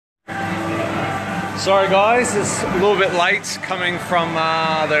Sorry guys, it's a little bit late coming from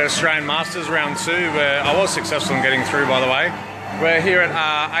the Australian Masters round 2 where I was successful in getting through, by the way. We're here at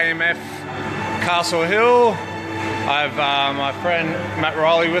AMF Castlehill. I have my friend Matt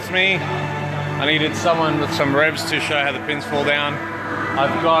Riley with me. I needed someone with some revs to show how the pins fall down.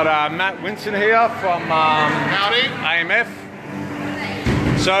 I've got Matt Winton here from Howdy. AMF.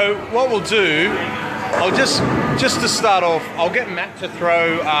 So what we'll do, I'll just to start off, I'll get Matt to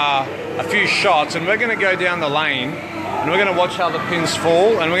throw a few shots, and we're going to go down the lane and we're going to watch how the pins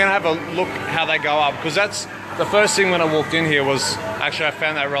fall, and we're going to have a look how they go up, because that's the first thing when I walked in here was, actually I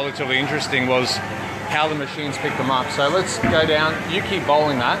found that relatively interesting, was how the machines pick them up. So let's go down, you keep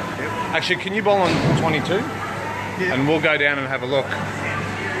bowling that. Yep. Actually, can you bowl on 22? Yeah. And we'll go down and have a look.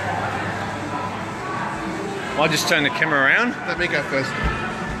 I'll just turn the camera around. Let me go first.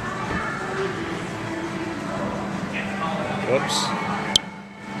 Whoops.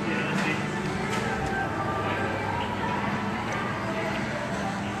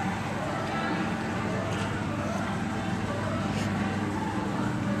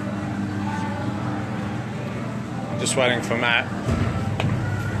 Just waiting for Matt.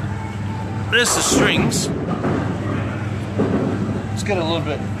 There's the strings. Let's get a little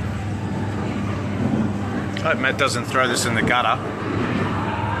bit. I hope Matt doesn't throw this in the gutter.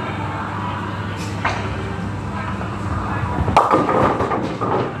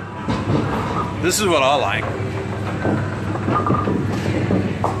 This is what I like.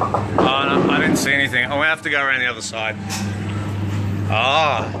 Oh no, I didn't see anything. I'm gonna have to go around the other side.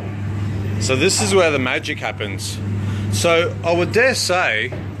 Ah, so this is where the magic happens. So I would dare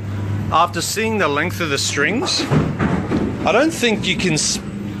say, after seeing the length of the strings, I don't think you can.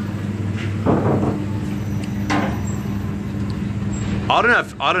 I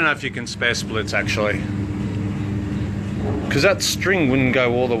don't know if you can spare splits actually. Because that string wouldn't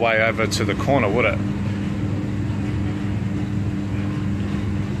go all the way over to the corner, would it?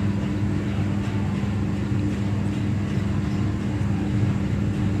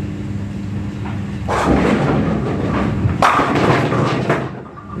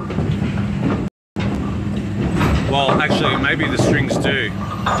 Well, actually, maybe the strings do.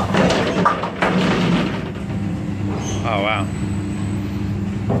 Oh, wow.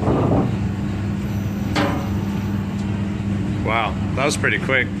 Wow, that was pretty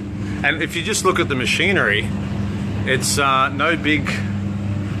quick. And if you just look at the machinery, it's no big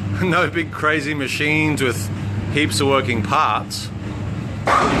crazy machines with heaps of working parts.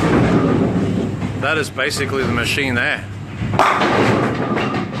 That is basically the machine there.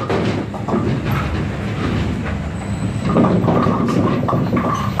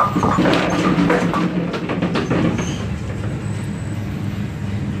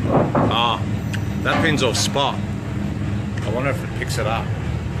 Ah, that pin's off spot. I wonder if it picks it up.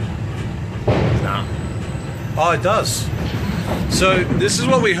 No. Oh, it does. So this is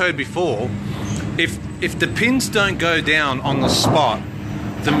what we heard before. If the pins don't go down on the spot,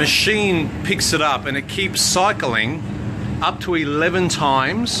 the machine picks it up and it keeps cycling up to 11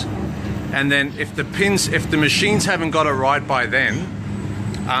 times. And then if the machines haven't got it right by then,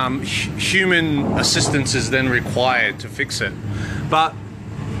 human assistance is then required to fix it. But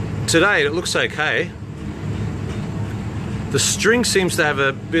today it looks okay. The string seems to have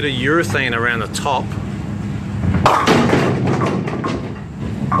a bit of urethane around the top.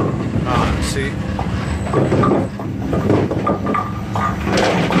 See?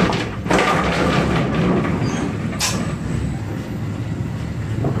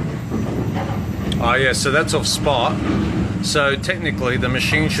 Oh yeah, so that's off spot. So technically the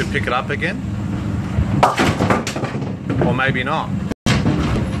machine should pick it up again. Or maybe not.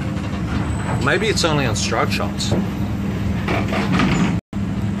 Maybe it's only on stroke shots.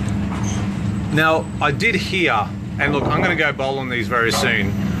 Now, I did hear, and look, I'm going to go bowl on these very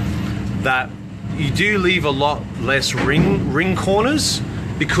soon, that you do leave a lot less ring corners,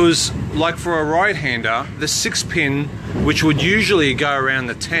 because like for a right-hander, the 6-pin, which would usually go around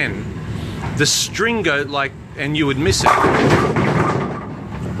the 10, the string go like, and you would miss it.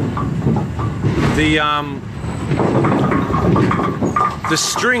 The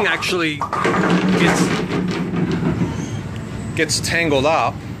string actually gets tangled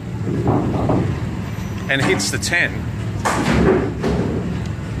up and hits the 10.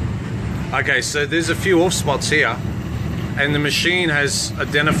 Okay, so there's a few off spots here, and the machine has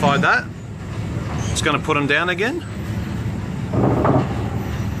identified that. It's going to put them down again.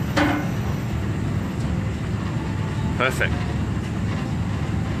 Perfect.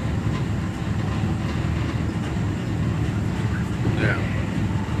 Yeah.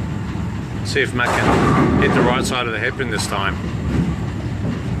 See if Matt can hit the right side of the hairpin this time.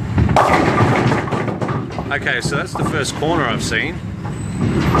 Okay, so that's the first corner I've seen.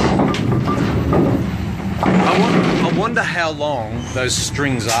 I wonder how long those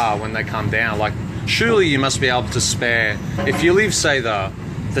strings are when they come down. Like, surely you must be able to spare, if you leave, say, the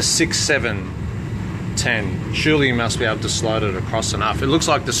 6, 7, 10, surely you must be able to slide it across enough. It looks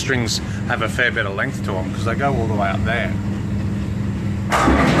like the strings have a fair bit of length to them because they go all the way up there.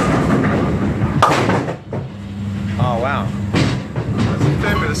 Oh, wow. There's a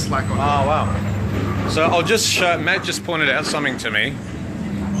fair bit of slack on it. Oh, wow. So I'll just show, Matt just pointed out something to me.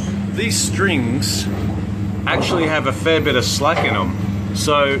 These strings actually have a fair bit of slack in them.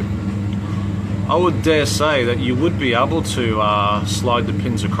 So I would dare say that you would be able to slide the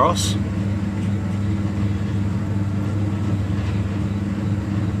pins across.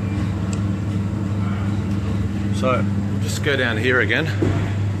 So just go down here again.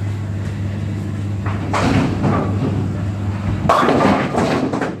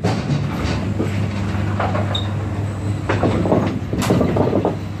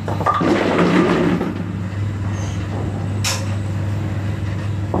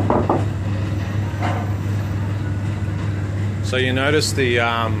 So you notice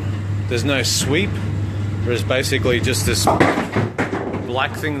there's no sweep. There's basically just this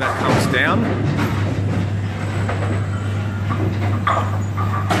black thing that comes down.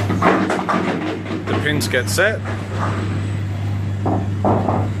 The pins get set.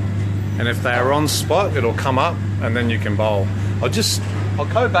 And if they are on spot, it'll come up and then you can bowl. I'll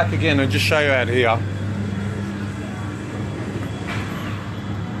go back again and just show you out here.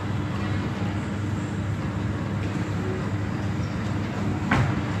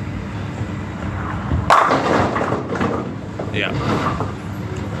 Yeah,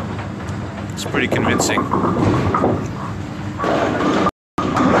 it's pretty convincing.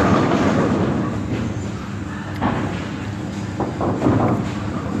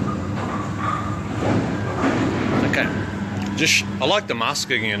 Okay, I like the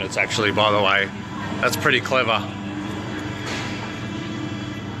masking units actually, by the way. That's pretty clever.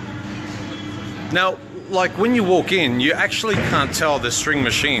 Now, like when you walk in, you actually can't tell the string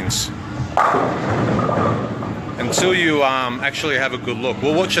machines until you actually have a good look.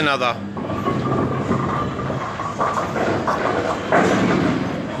 We'll watch another.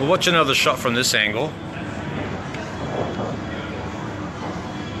 We'll watch another shot from this angle.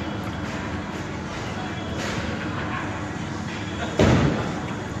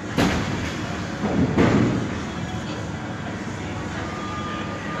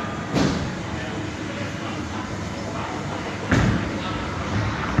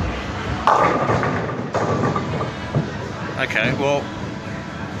 Okay, well,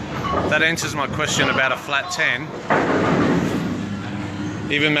 that answers my question about a flat 10.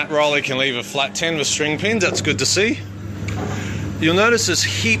 Even Matt Riley can leave a flat 10 with string pins. That's good to see. You'll notice there's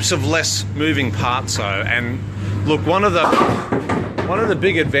heaps of less moving parts though, and look, one of the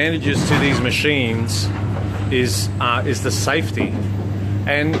big advantages to these machines is the safety.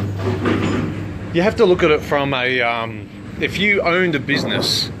 And you have to look at it from a if you owned a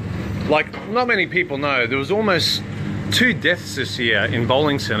business, like not many people know, there was almost 2 deaths this year in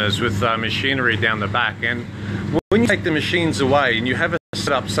bowling centres with machinery down the back. And when you take the machines away and you have a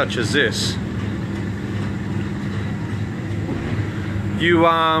setup such as this, they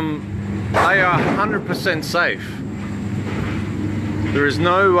are 100% safe. There is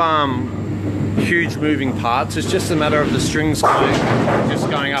no huge moving parts. It's just a matter of the strings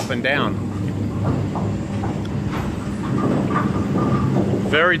going up and down.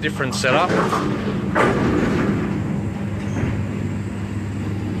 Very different setup.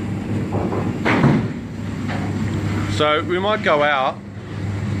 So we might go out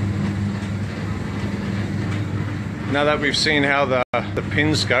now that we've seen how the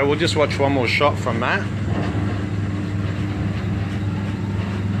pins go. We'll just watch one more shot from that.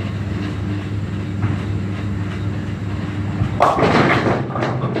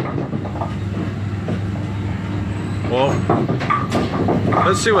 Well,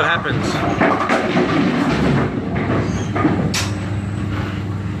 let's see what happens.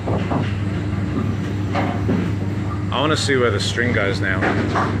 I want to see where the string goes now.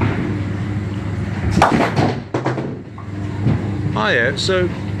 Oh yeah, so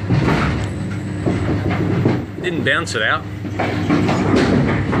didn't bounce it out.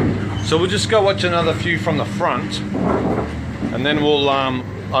 So we'll just go watch another few from the front, and then we'll I'm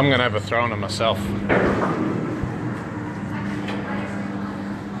gonna have a throw on it myself.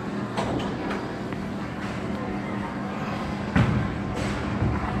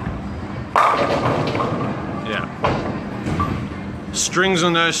 Strings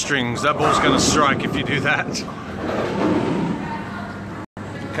or no strings, that ball's going to strike if you do that.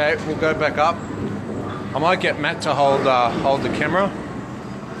 Okay, we'll go back up. I might get Matt to hold the camera.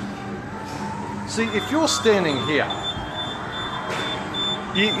 See, if you're standing here,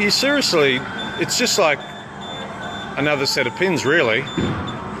 you seriously, it's just like another set of pins, really.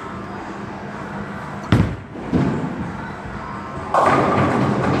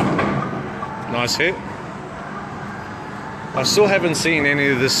 Nice hit. I still haven't seen any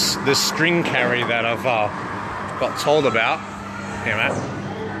of this string carry that I've got told about. Here, Matt.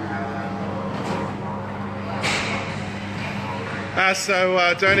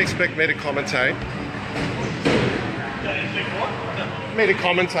 So don't expect me to commentate. Don't expect what? Me to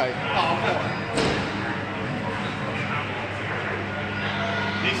commentate.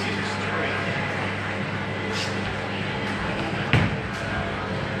 This is a string.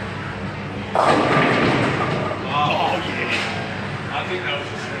 Oh yeah. I think that was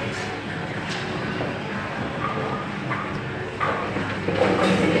a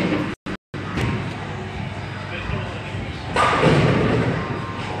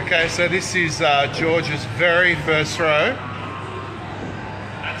Okay, so this is George's very first throw.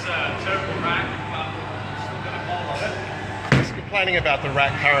 That's a terrible rack, but still got a hold of it. He's complaining about the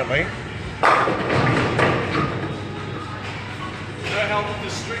rack currently. No help with the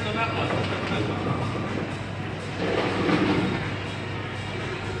string on that one.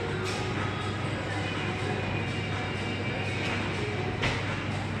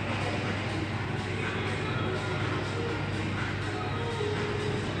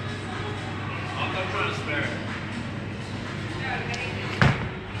 I'm not trying to spare it.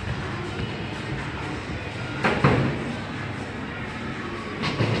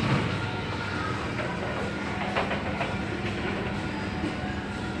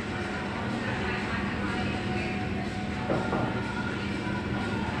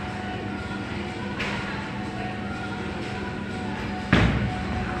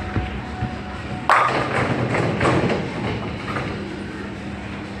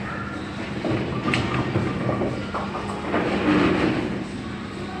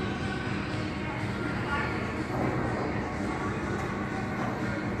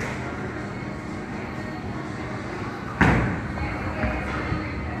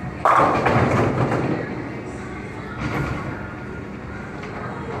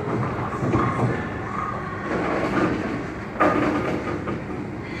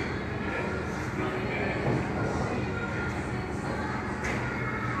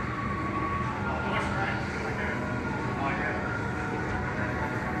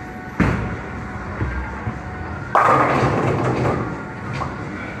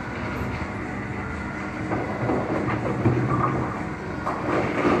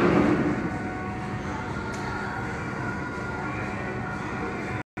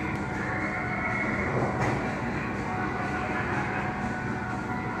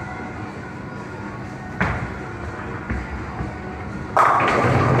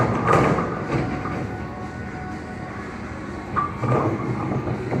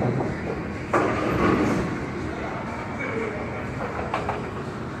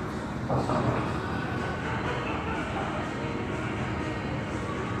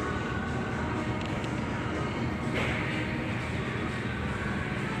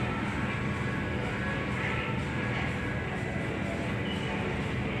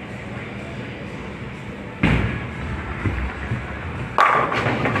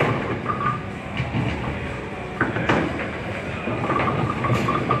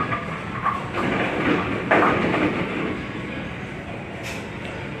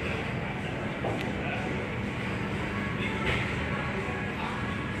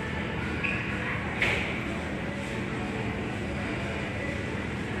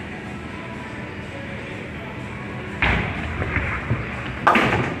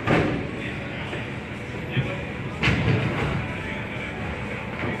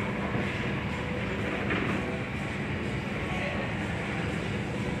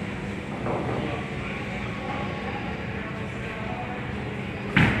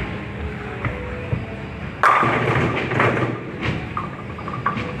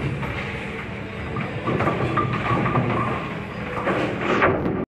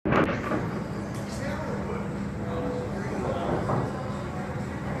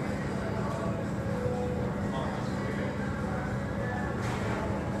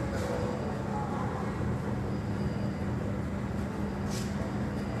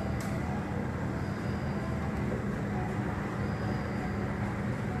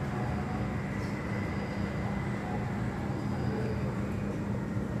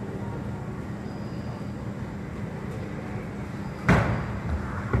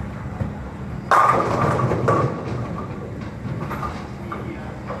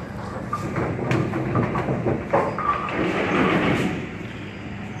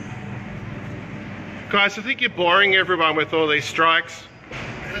 Guys, I think you're boring everyone with all these strikes.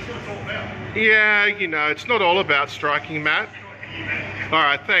 That's what it's all about. Yeah, you know, it's not all about striking, Matt. All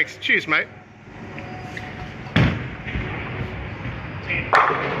right, thanks. Cheers, mate. 10.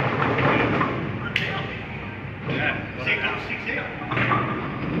 Yeah. 6 here.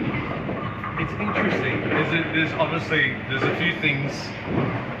 It's interesting. There's obviously a few things.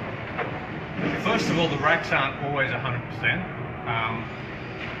 First of all, the racks aren't always 100%.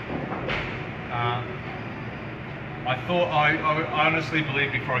 I honestly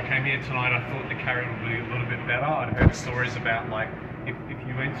believe before I came here tonight, I thought the carry would be a little bit better. I'd heard stories about like if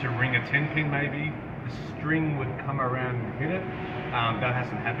you went to ring a 10-pin, maybe the string would come around and hit it. That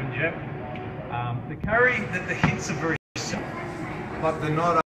hasn't happened yet. The carry, the hits are very similar, but they're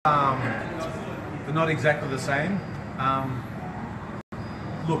not exactly the same.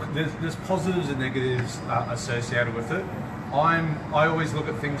 Look, there's positives and negatives associated with it. I always look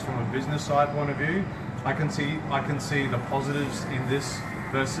at things from a business side point of view. I can see the positives in this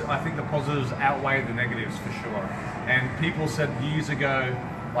versus I think the positives outweigh the negatives for sure. And people said years ago,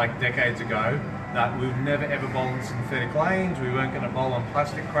 like decades ago, that we would never ever bowl in synthetic lanes, we weren't going to bowl on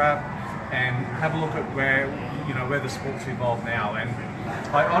plastic crap, and have a look at where the sport's evolved now. And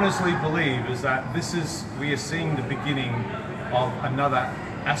I honestly believe is that we are seeing the beginning of another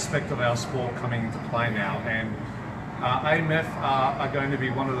aspect of our sport coming into play now. And AMF are going to be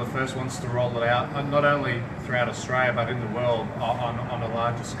one of the first ones to roll it out, not only throughout Australia but in the world on a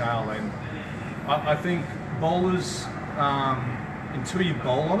larger scale. And I think bowlers, until you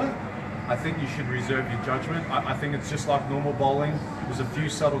bowl on it, I think you should reserve your judgment. I think it's just like normal bowling. There's a few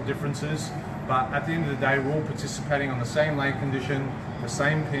subtle differences, but at the end of the day, we're all participating on the same lane condition, the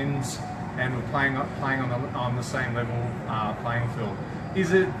same pins, and we're playing on the same level playing field.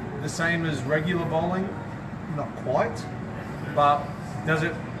 Is it the same as regular bowling? Not quite, but does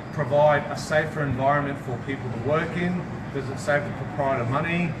it provide a safer environment for people to work in? Does it save the proprietor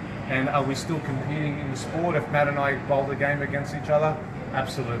money? And are we still competing in the sport if Matt and I bowl the game against each other?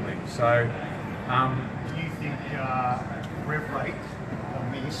 Absolutely. So, do you think rev rate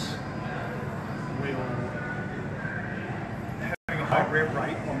on this will, having a high rev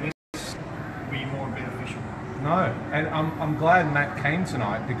rate on this will be more beneficial? no. And I'm glad Matt came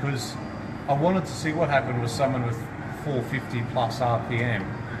tonight because I wanted to see what happened with someone with 450 plus RPM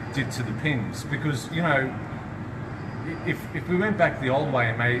did to the pins. Because, you know, if we went back the old way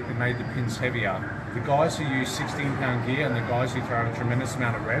and made the pins heavier, the guys who use 16-pound gear and the guys who throw a tremendous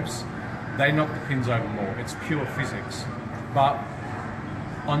amount of revs, they knock the pins over more. It's pure physics. But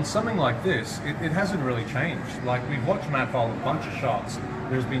on something like this, it hasn't really changed. Like, we've watched Matt bowl a bunch of shots.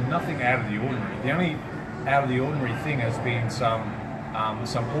 There's been nothing out of the ordinary. The only out of the ordinary thing has been some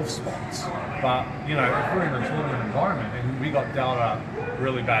off spots. But, you know, if we're in a tournament environment and we got dealt a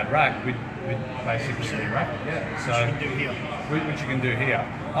really bad rack, we'd basically rack it. Yeah. So which you can do here.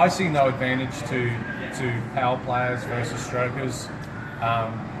 I see no advantage to power players versus strokers.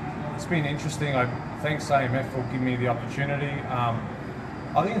 It's been interesting. Thanks AMF for giving me the opportunity.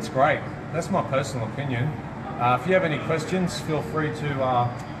 I think it's great. That's my personal opinion. If you have any questions, feel free to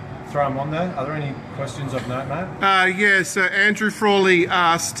throw them on there. Are there any questions of note, Matt? Yeah, so Andrew Frawley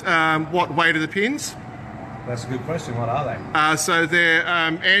asked what weight are the pins? That's a good question. What are they? So they're,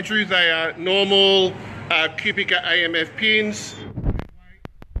 Andrew, they are normal Cubica AMF pins.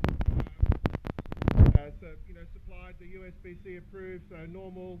 So, you know, supplied, the USBC approved, so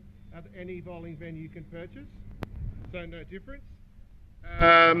normal at any bowling venue you can purchase. So no difference.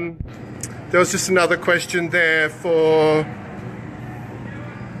 There was just another question there for...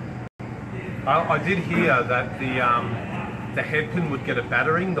 I did hear that the headpin would get a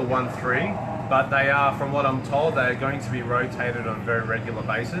battering, the 1-3, but they are, from what I'm told, they are going to be rotated on a very regular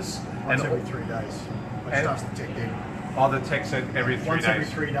basis. Once every 3 days. Which starts the tech then. Oh, the tech said every 3 days. Once every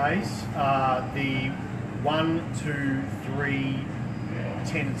 3 days. The 1, 2, 3,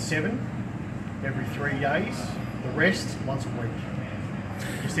 10 and 7 every 3 days. The rest once a week.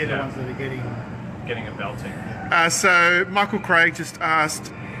 Just they're the ones that are getting a belting. So Michael Craig just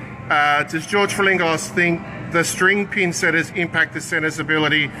asked, does George Frilingos think the string pin setters impact the centre's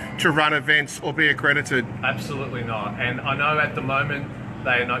ability to run events or be accredited? Absolutely not. And I know at the moment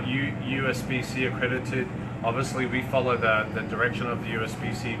they are not USBC accredited. Obviously we follow the direction of the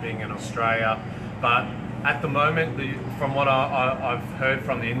USBC being in Australia. But at the moment, from what I've heard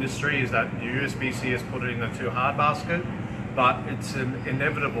from the industry is that the USBC has put it in the too hard basket. But it's an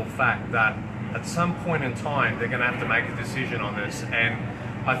inevitable fact that at some point in time they're going to have to make a decision on this. And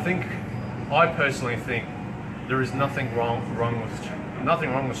I personally think there is nothing wrong with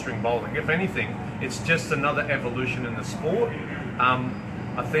string bowling. If anything, it's just another evolution in the sport.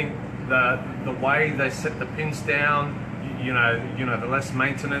 I think the way they set the pins down, you know, the less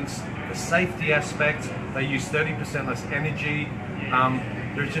maintenance, the safety aspect. They use 30% less energy.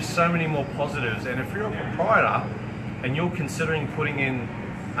 There's just so many more positives. And if you're a proprietor and you're considering putting in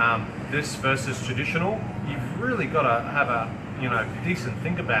this versus traditional, you've really got to have a decent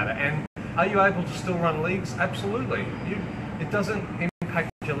think about it. And are you able to still run leagues? Absolutely. It doesn't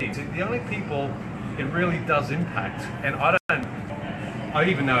impact your leagues. The only people it really does impact, and I don't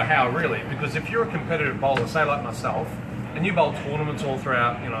even know how really, because if you're a competitive bowler, say like myself, and you bowl tournaments all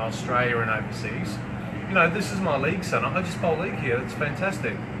throughout Australia and overseas, this is my league centre. I just bowl league here. It's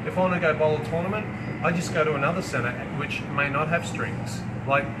fantastic. If I want to go bowl a tournament, I just go to another centre which may not have strings.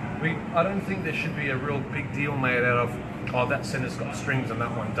 Like I don't think there should be a real big deal made out of, oh, that centre's got strings and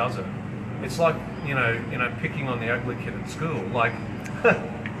that one doesn't. It's like picking on the ugly kid at school. Like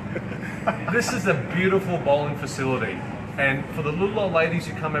this is a beautiful bowling facility, and for the little old ladies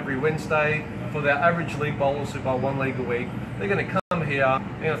who come every Wednesday, for their average league bowlers who bowl one league a week, they're going to come here,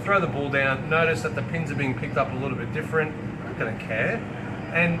 they're going to throw the ball down, notice that the pins are being picked up a little bit different, they're not going to care.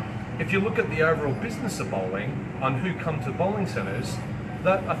 And if you look at the overall business of bowling, on who come to bowling centres,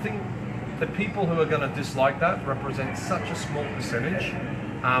 that I think the people who are going to dislike that represent such a small percentage,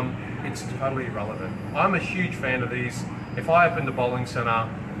 it's totally irrelevant. I'm a huge fan of these. If I opened a bowling centre,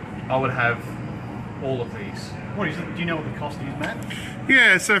 I would have all of these. What is it? Do you know what the cost is, Matt?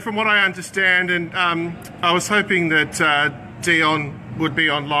 Yeah, so from what I understand, and I was hoping that Dion would be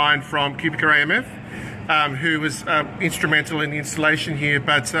online from Cubica AMF, who was instrumental in the installation here,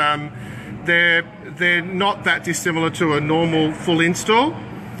 but they're not that dissimilar to a normal full install.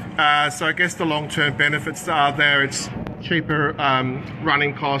 So I guess the long-term benefits are there. It's cheaper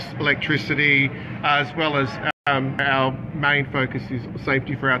running costs, electricity, as well as our main focus is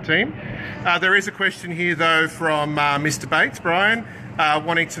safety for our team. There is a question here though from Mr. Bates, Brian,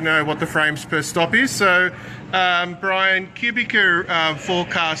 wanting to know what the frames per stop is. So Brian, Cubica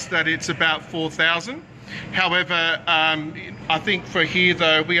forecasts that it's about 4,000. However, I think for here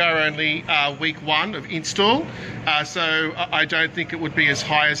though, we are only week 1 of install, so I don't think it would be as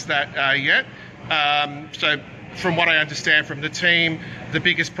high as that yet. So from what I understand from the team, the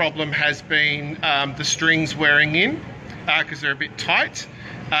biggest problem has been the strings wearing in because they're a bit tight.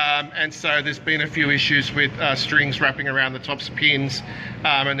 And so there's been a few issues with strings wrapping around the tops of pins,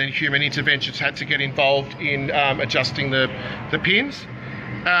 and then human interventions had to get involved in adjusting the pins.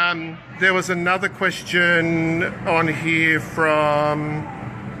 There was another question on here from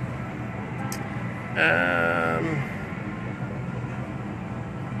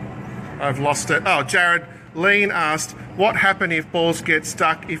I've lost it. Oh, Jared Lean asked, what happened if balls get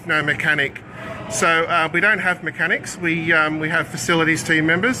stuck if no mechanic? So we don't have mechanics. We have facilities team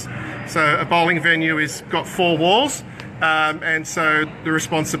members. So a bowling venue is got 4 walls. And so the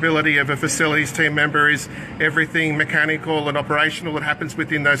responsibility of a facilities team member is everything mechanical and operational that happens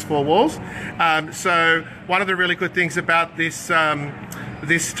within those 4 walls. So one of the really good things about this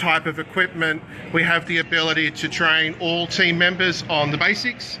this type of equipment, we have the ability to train all team members on the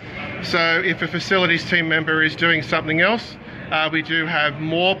basics. So if a facilities team member is doing something else, we do have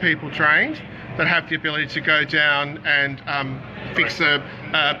more people trained that have the ability to go down and fix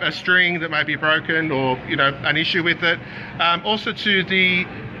a string that may be broken or an issue with it. Also to the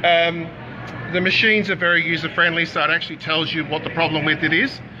machines are very user friendly, so it actually tells you what the problem with it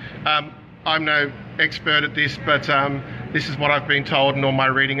is. I'm no expert at this, but this is what I've been told in all my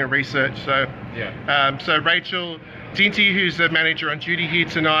reading and research. So yeah. So Rachel Dinty, who's the manager on duty here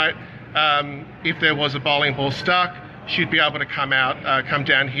tonight, if there was a bowling ball stuck, she'd be able to come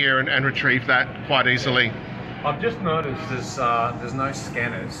down here and retrieve that quite easily. I've just noticed there's no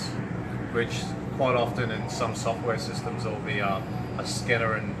scanners, which quite often in some software systems there will be a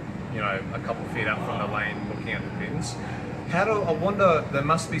scanner and a couple of feet out from the lane looking at the pins. I wonder, there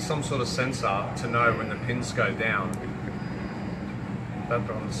must be some sort of sensor to know when the pins go down. Don't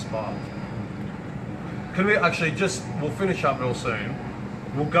put it on the spot. Can we actually we'll finish up real soon.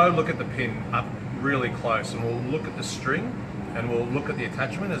 We'll go look at the pin up really close and we'll look at the string and we'll look at the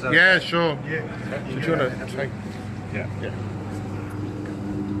attachment. Is that yeah, okay? Sure. Yeah. So do you want to take? Yeah.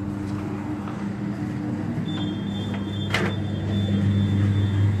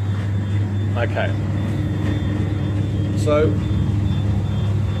 Okay. So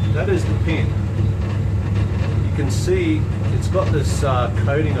that is the pin. You can see it's got this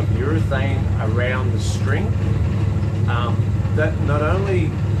coating of urethane around the string. That not only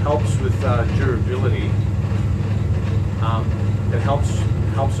helps with durability, it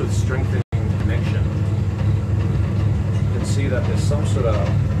helps with strengthening connection. You can see that there's some sort of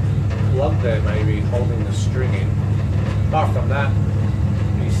plug there maybe holding the string in. Apart from that,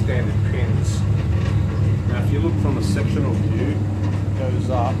 pretty standard pins. Now if you look from a sectional view, it goes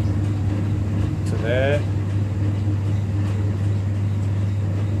up to there.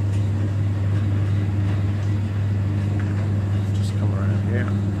 Just come around here.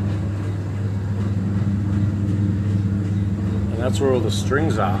 And that's where all the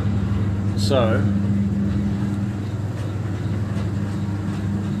strings are. So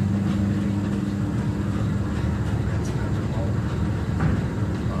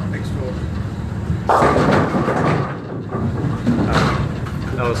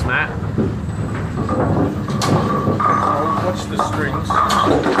that was Matt. I'll watch the strings.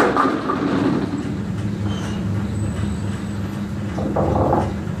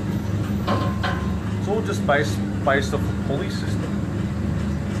 It's all just based off a pulley system.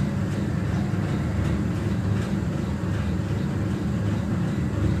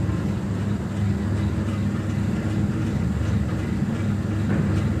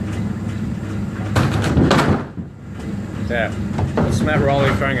 There. That's Matt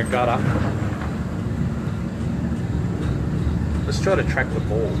Rowley throwing a gutter. Let's try to track the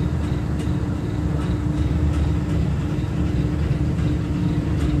ball.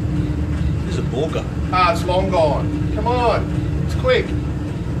 There's a ball go. Ah, it's long gone. Come on, it's quick.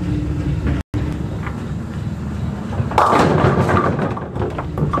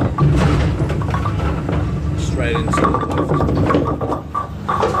 Straight into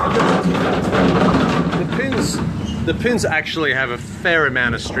the pins. The pins actually have a fair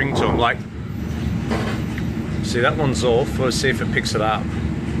amount of string to them. Like, see, that one's off. Let's see if it picks it up.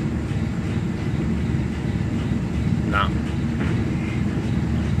 No.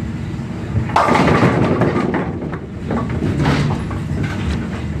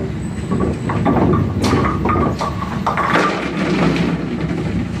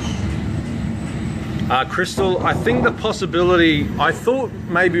 Crystal, I think the possibility, I thought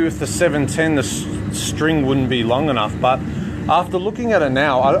maybe with the 710 the string wouldn't be long enough, but after looking at it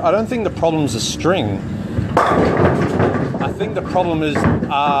now, I don't think the problem's a string. I think the problem is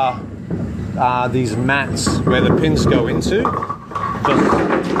these mats where the pins go into,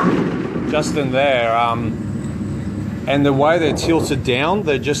 just in there, and the way they're tilted down,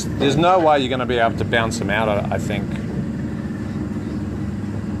 there's no way you're going to be able to bounce them out, I think.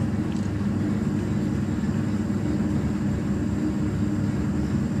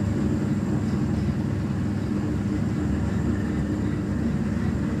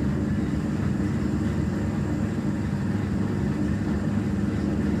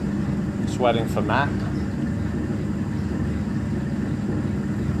 Waiting for Matt.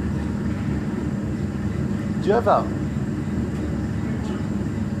 Do you have a...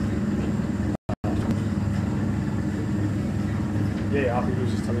 Yeah, I think he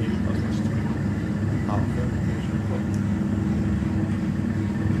was just telling you.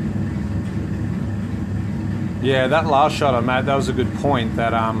 Yeah, that last shot I made, that was a good point.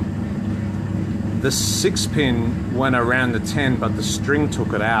 That the 6-pin went around the 10, but the string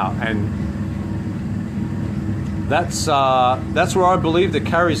took it out, and that's where I believe the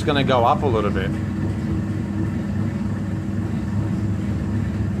carry's going to go up a little bit.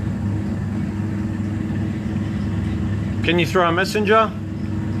 Can you throw a messenger?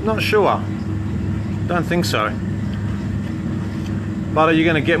 Not sure. Don't think so. But are you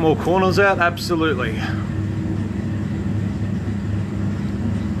going to get more corners out? Absolutely.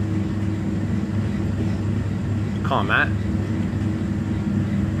 Come on, Matt.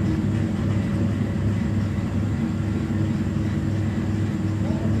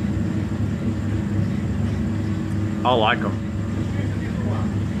 I like them.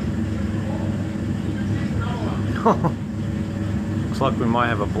 Looks like we might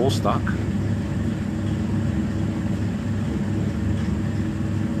have a ball stuck.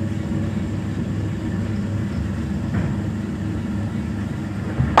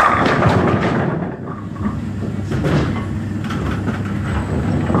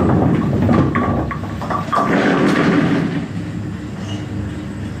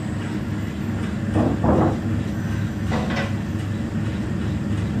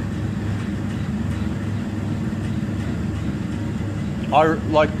 I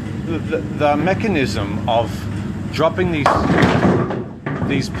like the mechanism of dropping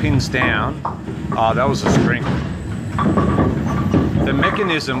these pins down. Oh, that was a string. The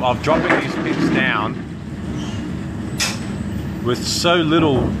mechanism of dropping these pins down with so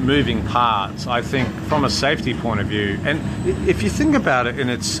little moving parts, I think, from a safety point of view, and if you think about it in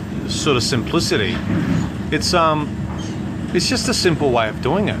its sort of simplicity, it's just a simple way of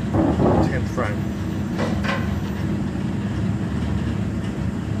doing it. 10th frame.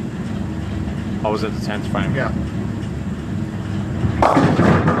 I was at the 10th frame. Yeah.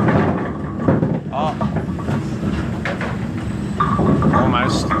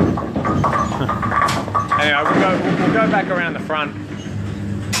 Anyway, we'll go back around the front.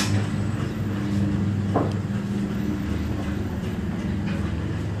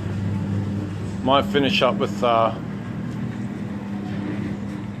 Might finish up with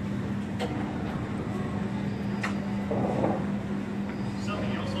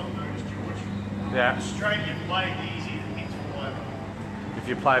Something else I've noticed, George. yeah. Straight you play easy, the hits fall over. If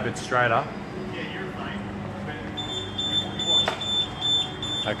you play a bit straighter. Yeah, you're fine.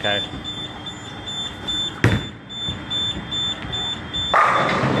 But Okay.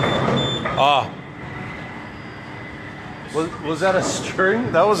 Oh. Was that a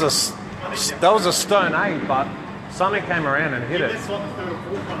string? That was a stone 8, but something came around and hit it. that's like the third or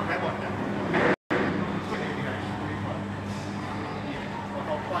fourth one I've had like that.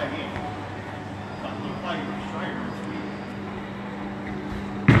 I'll play again. But you play with straighter, it's weird.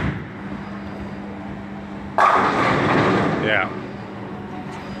 Yeah.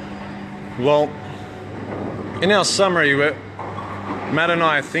 Well, in our summary, Matt and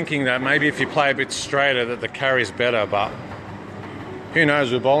I are thinking that maybe if you play a bit straighter that the carry's better, but who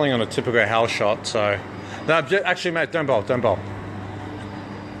knows? We're bowling on a typical house shot, so... No, actually, Matt, don't bowl.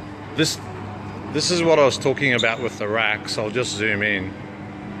 This is what I was talking about with the rack, so I'll just zoom in.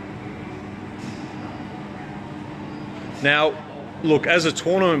 Now, look, as a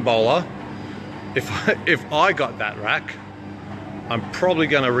tournament bowler, if I got that rack, I'm probably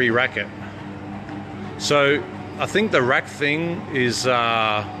going to re-rack it. So I think the rack thing is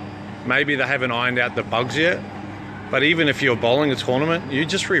maybe they haven't ironed out the bugs yet, but even if you're bowling a tournament, you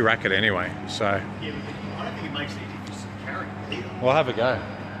just re-rack it anyway. So Yeah, I don't think it makes any difference to carry either. we'll have a go.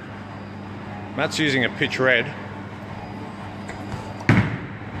 Matt's using a pitch red.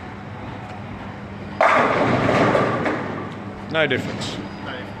 No difference.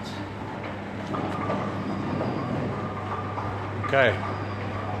 No difference. Okay.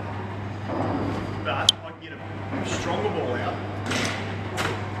 But I can get a stronger ball out,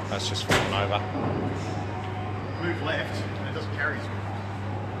 That's just falling over. move left, and it doesn't carry as well.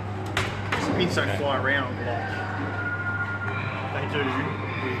 The pins don't fly around like they do with.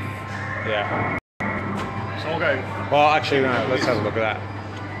 Yeah. So I'll go. Well, actually, no. Let's have a look at that.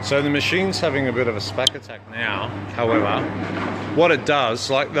 So the machine's having a bit of a spack attack now. However, what it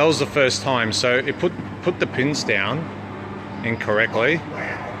does, like that was the first time, so it put the pins down incorrectly,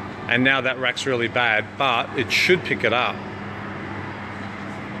 and now that rack's really bad, but it should pick it up.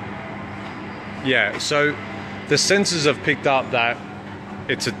 Yeah, so the sensors have picked up that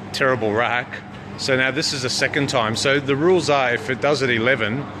it's a terrible rack. So now this is the second time. So the rules are if it does it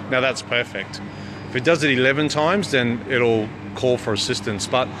 11, now that's perfect. If it does it 11 times, then it'll call for assistance.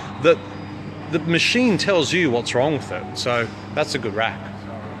 But the machine tells you what's wrong with it. So that's a good rack.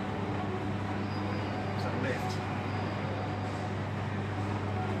 So left.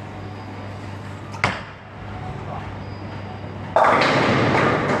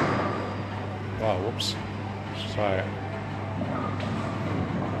 Oh, whoops. Sorry.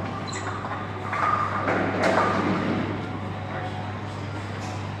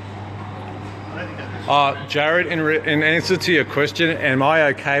 Jared, in answer to your question, am I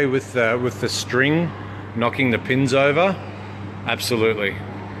okay with the string knocking the pins over? Absolutely.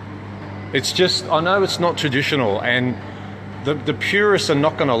 It's just, I know it's not traditional, and the purists are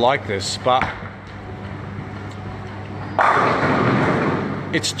not going to like this, but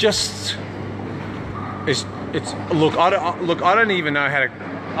it's just, it's look, I don't even know how to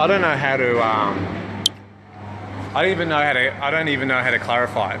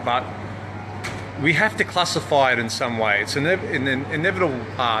clarify it, but we have to classify it in some way. It's an inevitable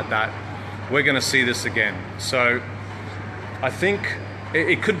part that we're going to see this again. So I think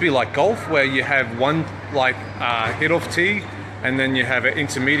it could be like golf, where you have one like hit-off tee, and then you have an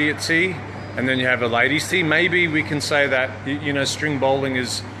intermediate tee, and then you have a ladies tee. Maybe we can say that, you know, string bowling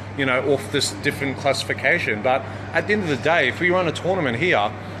is, you know, off this different classification. But at the end of the day, if we run a tournament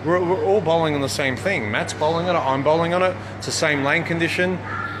here, we're all bowling on the same thing. Matt's bowling on it, I'm bowling on it. It's the same lane condition.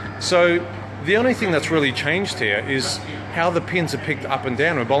 So the only thing that's really changed here is how the pins are picked up and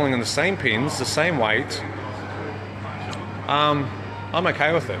down. We're bowling on the same pins, the same weight. I'm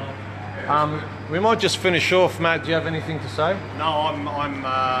okay with it. We might just finish off. Matt, do you have anything to say? No, I'm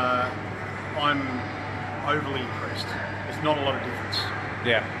overly impressed. There's not a lot of difference.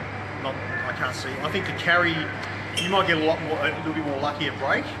 Yeah. I can't see. I think the carry, you might get a little bit more lucky at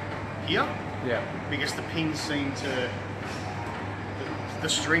break here. Yeah. Because the pins seem to, the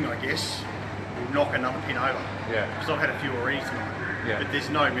string, I guess, will knock another pin over. Yeah. Because I've had a few already tonight. Yeah. But there's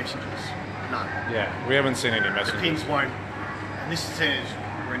no messengers. None. Yeah. We haven't seen any The messages. pins won't, and this centre is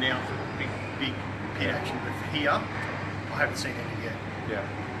renowned for big pin action, but for here, I haven't seen any yet. Yeah.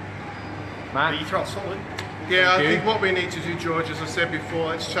 Matt? But you throw it solid. Yeah, I Thank you. think what we need to do, George, as I said before,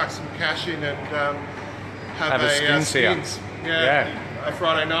 let's chuck some cash in and have a skins here. Yeah, a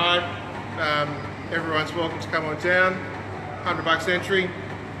Friday night. Everyone's welcome to come on down. $100 entry,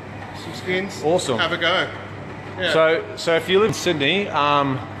 some skins. Awesome. Have a go. Yeah. So if you live in Sydney,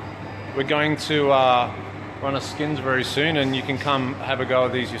 we're going to run a skins very soon, and you can come have a go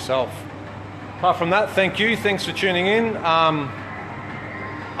at these yourself. Apart from that, thank you. Thanks for tuning in. I'm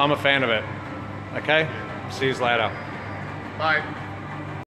a fan of it. Okay? See you later. Bye.